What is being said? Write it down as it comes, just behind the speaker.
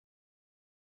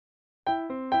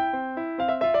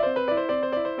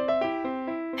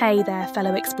Hey there,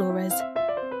 fellow explorers.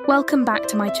 Welcome back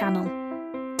to my channel.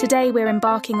 Today we're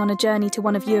embarking on a journey to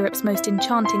one of Europe's most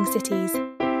enchanting cities,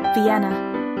 Vienna.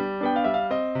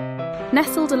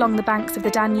 Nestled along the banks of the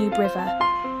Danube River,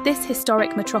 this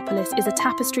historic metropolis is a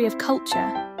tapestry of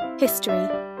culture, history,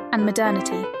 and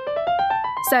modernity.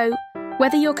 So,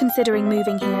 whether you're considering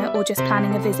moving here or just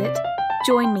planning a visit,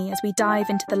 join me as we dive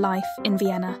into the life in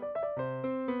Vienna.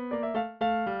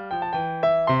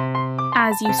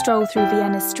 As you stroll through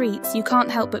Vienna's streets, you can't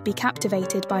help but be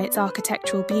captivated by its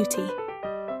architectural beauty.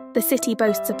 The city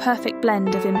boasts a perfect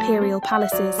blend of imperial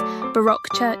palaces, Baroque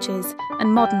churches,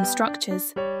 and modern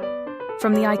structures.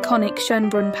 From the iconic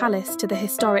Schönbrunn Palace to the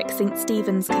historic St.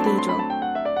 Stephen's Cathedral,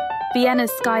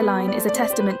 Vienna's skyline is a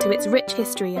testament to its rich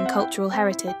history and cultural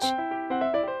heritage.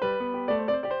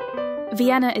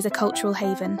 Vienna is a cultural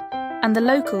haven, and the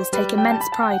locals take immense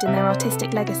pride in their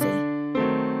artistic legacy.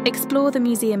 Explore the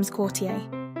Museums Quartier,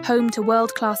 home to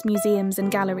world-class museums and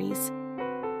galleries.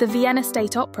 The Vienna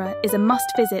State Opera is a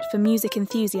must-visit for music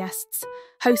enthusiasts,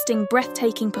 hosting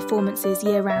breathtaking performances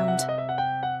year-round.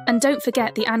 And don't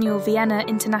forget the annual Vienna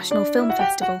International Film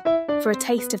Festival for a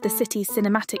taste of the city's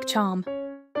cinematic charm.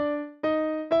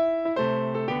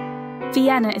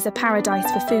 Vienna is a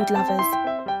paradise for food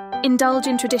lovers. Indulge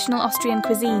in traditional Austrian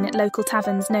cuisine at local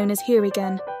taverns known as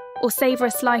Hurigen, or savour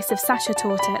a slice of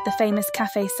Sachertorte at the famous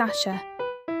Café Sacher.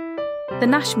 The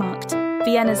Naschmarkt,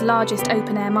 Vienna's largest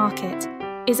open-air market,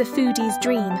 is a foodie's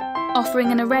dream,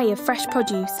 offering an array of fresh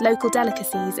produce, local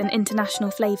delicacies and international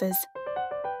flavours.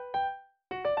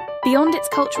 Beyond its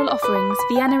cultural offerings,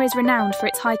 Vienna is renowned for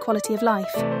its high quality of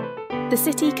life. The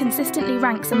city consistently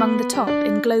ranks among the top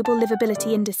in global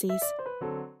livability indices.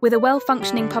 With a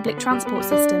well-functioning public transport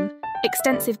system,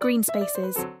 extensive green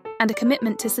spaces, and a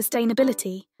commitment to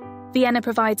sustainability, Vienna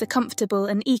provides a comfortable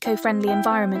and eco-friendly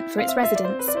environment for its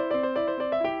residents.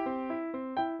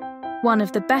 One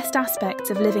of the best aspects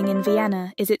of living in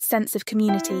Vienna is its sense of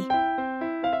community.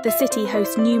 The city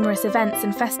hosts numerous events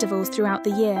and festivals throughout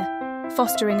the year,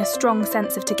 fostering a strong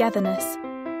sense of togetherness.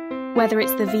 Whether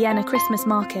it's the Vienna Christmas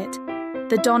Market,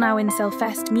 the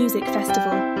Donauinselfest Music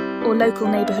Festival, or local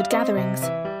neighbourhood gatherings,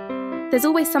 there's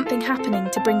always something happening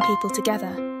to bring people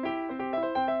together.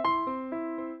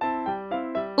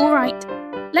 Alright,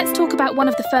 let's talk about one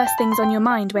of the first things on your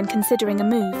mind when considering a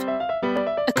move: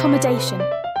 accommodation.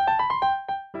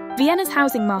 Vienna's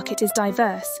housing market is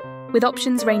diverse, with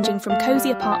options ranging from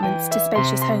cosy apartments to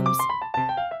spacious homes.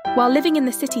 While living in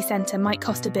the city centre might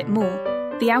cost a bit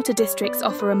more, the outer districts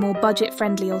offer a more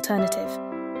budget-friendly alternative.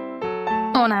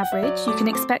 On average, you can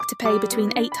expect to pay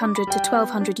between 800 to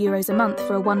 1,200 euros a month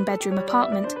for a one-bedroom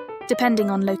apartment, depending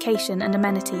on location and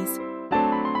amenities.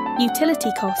 Utility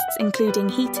costs, including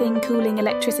heating, cooling,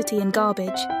 electricity and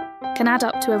garbage, can add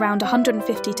up to around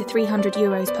 150 to 300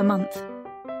 euros per month.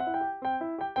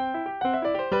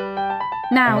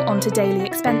 Now on to daily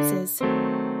expenses.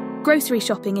 Grocery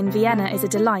shopping in Vienna is a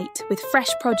delight, with fresh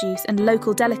produce and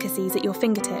local delicacies at your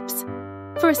fingertips.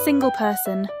 For a single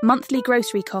person, monthly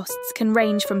grocery costs can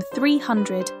range from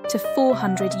 300 to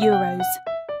 400 euros.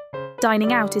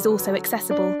 Dining out is also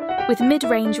accessible, with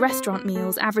mid-range restaurant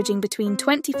meals averaging between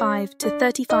 25 to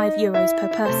 35 euros per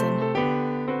person.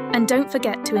 And don't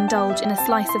forget to indulge in a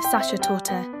slice of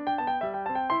Sachertorte.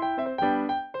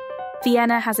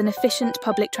 Vienna has an efficient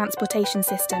public transportation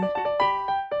system.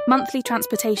 Monthly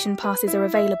transportation passes are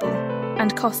available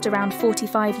and cost around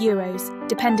 45 euros,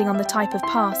 depending on the type of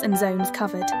pass and zones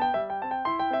covered.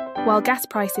 While gas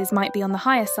prices might be on the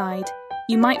higher side,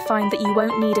 you might find that you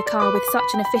won't need a car with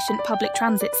such an efficient public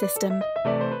transit system.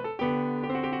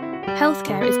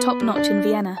 Healthcare is top-notch in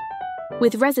Vienna,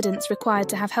 with residents required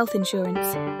to have health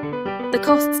insurance. The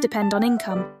costs depend on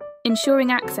income,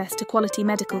 ensuring access to quality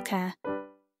medical care.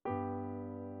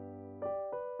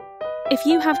 If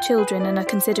you have children and are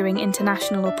considering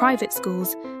international or private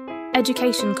schools,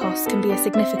 education costs can be a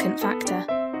significant factor.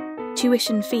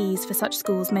 Tuition fees for such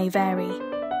schools may vary.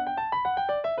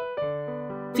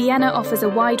 Vienna offers a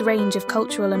wide range of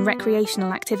cultural and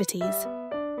recreational activities.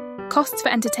 Costs for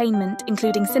entertainment,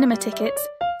 including cinema tickets,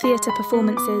 theatre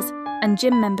performances, and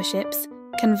gym memberships,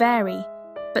 can vary,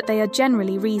 but they are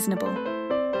generally reasonable.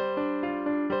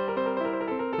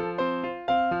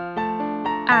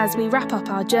 As we wrap up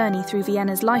our journey through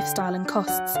Vienna's lifestyle and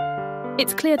costs,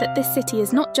 it's clear that this city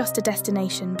is not just a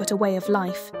destination but a way of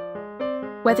life.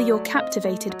 Whether you're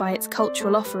captivated by its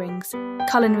cultural offerings,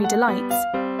 culinary delights,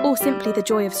 or simply the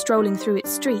joy of strolling through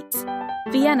its streets,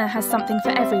 Vienna has something for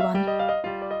everyone.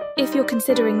 If you're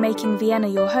considering making Vienna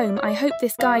your home, I hope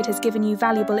this guide has given you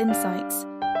valuable insights.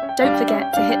 Don't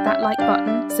forget to hit that like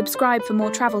button, subscribe for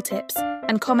more travel tips,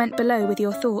 and comment below with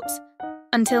your thoughts.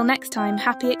 Until next time,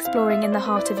 happy exploring in the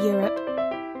heart of Europe.